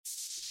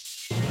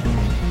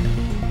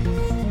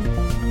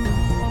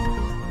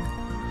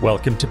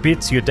Welcome to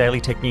Bits, your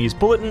daily tech news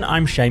bulletin.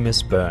 I'm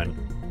Seamus Byrne.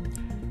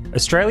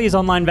 Australia's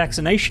online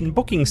vaccination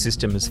booking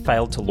system has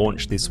failed to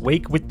launch this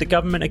week, with the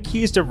government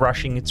accused of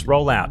rushing its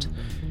rollout.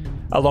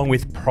 Along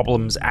with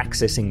problems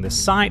accessing the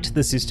site,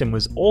 the system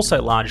was also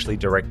largely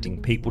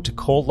directing people to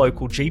call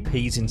local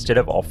GPs instead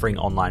of offering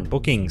online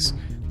bookings.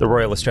 The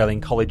Royal Australian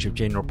College of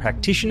General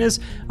Practitioners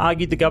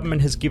argued the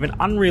government has given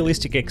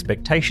unrealistic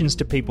expectations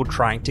to people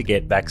trying to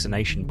get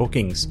vaccination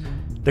bookings.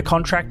 The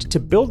contract to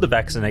build the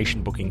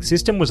vaccination booking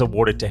system was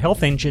awarded to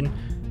Health Engine,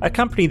 a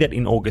company that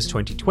in August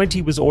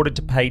 2020 was ordered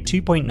to pay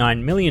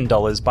 $2.9 million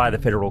by the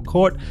federal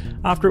court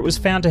after it was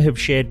found to have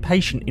shared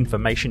patient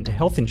information to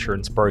health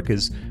insurance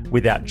brokers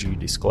without due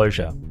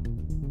disclosure.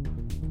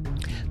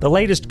 The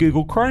latest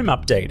Google Chrome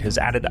update has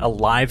added a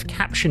live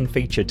caption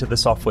feature to the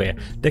software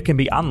that can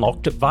be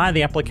unlocked via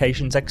the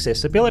application's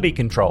accessibility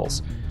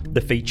controls.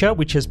 The feature,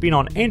 which has been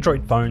on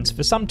Android phones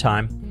for some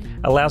time,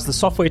 allows the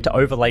software to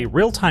overlay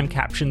real-time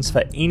captions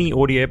for any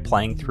audio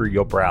playing through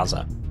your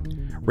browser.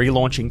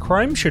 Relaunching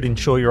Chrome should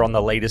ensure you're on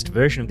the latest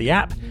version of the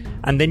app,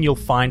 and then you'll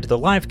find the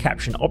live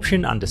caption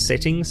option under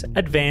Settings,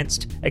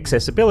 Advanced,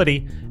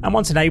 Accessibility, and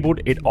once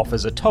enabled, it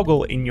offers a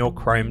toggle in your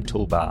Chrome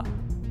toolbar.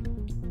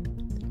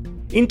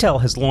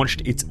 Intel has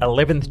launched its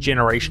 11th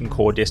generation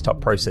core desktop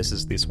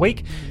processors this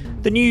week.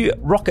 The new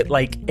Rocket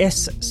Lake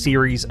S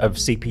series of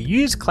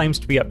CPUs claims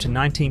to be up to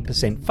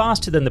 19%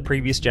 faster than the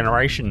previous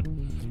generation.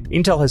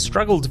 Intel has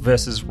struggled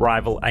versus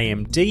rival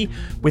AMD,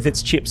 with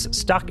its chips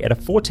stuck at a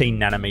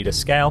 14nm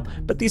scale,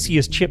 but this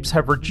year's chips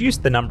have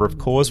reduced the number of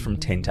cores from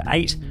 10 to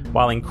 8,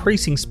 while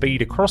increasing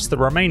speed across the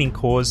remaining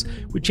cores,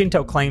 which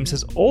Intel claims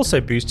has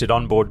also boosted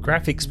onboard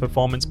graphics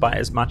performance by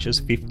as much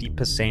as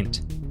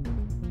 50%.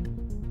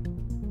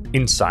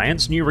 In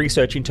science, new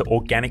research into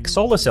organic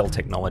solar cell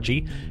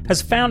technology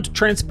has found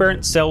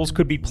transparent cells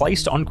could be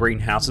placed on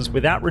greenhouses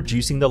without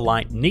reducing the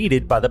light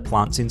needed by the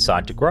plants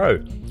inside to grow.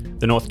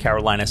 The North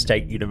Carolina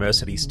State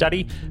University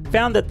study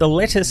found that the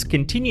lettuce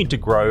continued to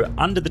grow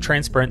under the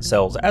transparent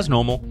cells as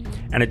normal,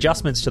 and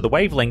adjustments to the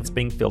wavelengths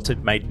being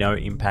filtered made no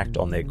impact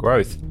on their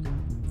growth.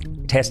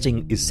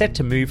 Testing is set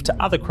to move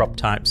to other crop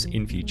types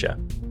in future.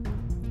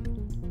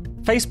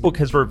 Facebook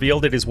has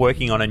revealed it is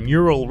working on a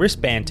neural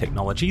wristband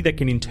technology that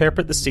can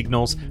interpret the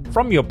signals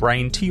from your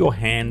brain to your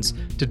hands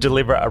to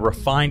deliver a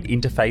refined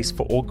interface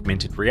for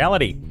augmented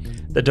reality.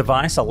 The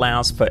device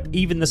allows for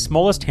even the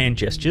smallest hand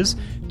gestures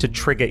to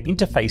trigger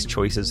interface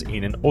choices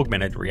in an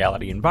augmented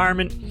reality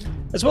environment,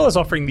 as well as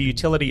offering the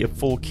utility of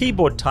full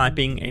keyboard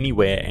typing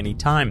anywhere,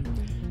 anytime.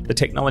 The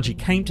technology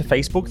came to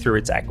Facebook through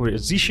its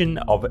acquisition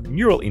of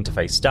neural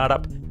interface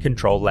startup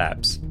Control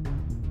Labs.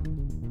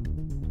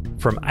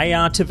 From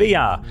AR to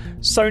VR,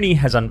 Sony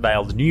has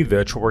unveiled new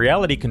virtual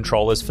reality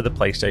controllers for the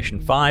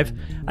PlayStation 5.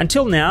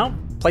 Until now,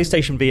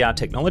 PlayStation VR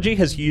technology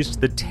has used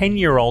the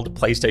 10-year-old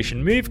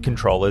PlayStation Move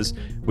controllers,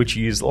 which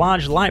use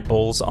large light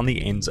balls on the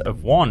ends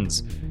of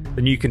wands.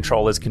 The new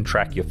controllers can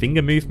track your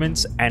finger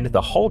movements, and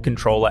the whole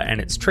controller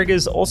and its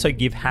triggers also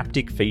give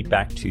haptic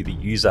feedback to the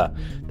user.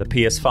 The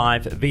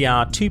PS5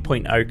 VR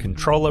 2.0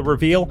 controller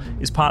reveal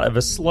is part of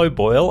a slow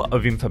boil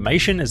of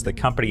information, as the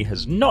company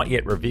has not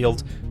yet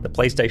revealed the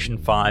PlayStation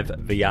 5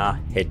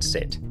 VR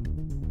headset.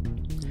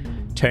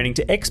 Turning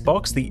to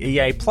Xbox, the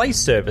EA Play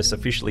service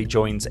officially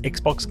joins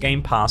Xbox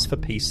Game Pass for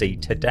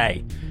PC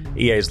today.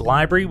 EA's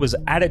library was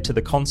added to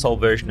the console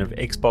version of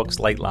Xbox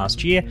late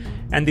last year,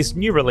 and this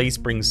new release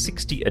brings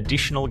 60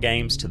 additional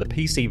games to the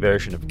PC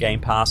version of Game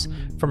Pass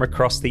from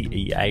across the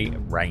EA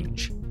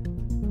range.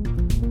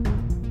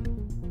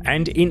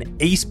 And in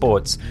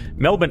esports,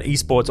 Melbourne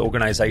esports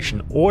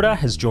organisation Order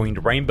has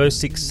joined Rainbow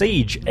Six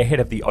Siege ahead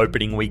of the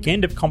opening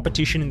weekend of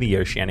competition in the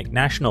Oceanic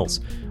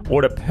Nationals.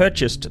 Order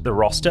purchased the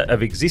roster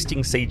of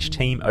existing Siege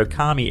team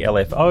Okami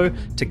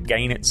LFO to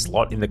gain its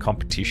slot in the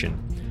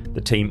competition.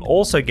 The team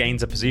also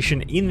gains a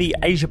position in the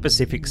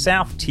Asia-Pacific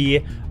South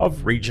tier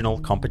of regional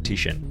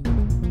competition.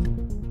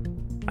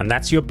 And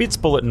that's your Bits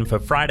Bulletin for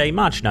Friday,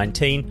 March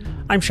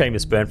 19. I'm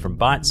Seamus Byrne from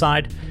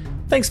Byteside.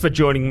 Thanks for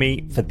joining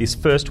me for this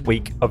first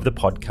week of the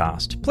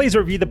podcast. Please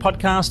review the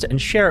podcast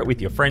and share it with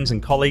your friends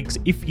and colleagues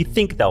if you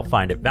think they'll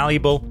find it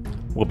valuable.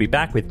 We'll be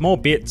back with more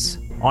bits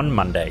on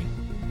Monday.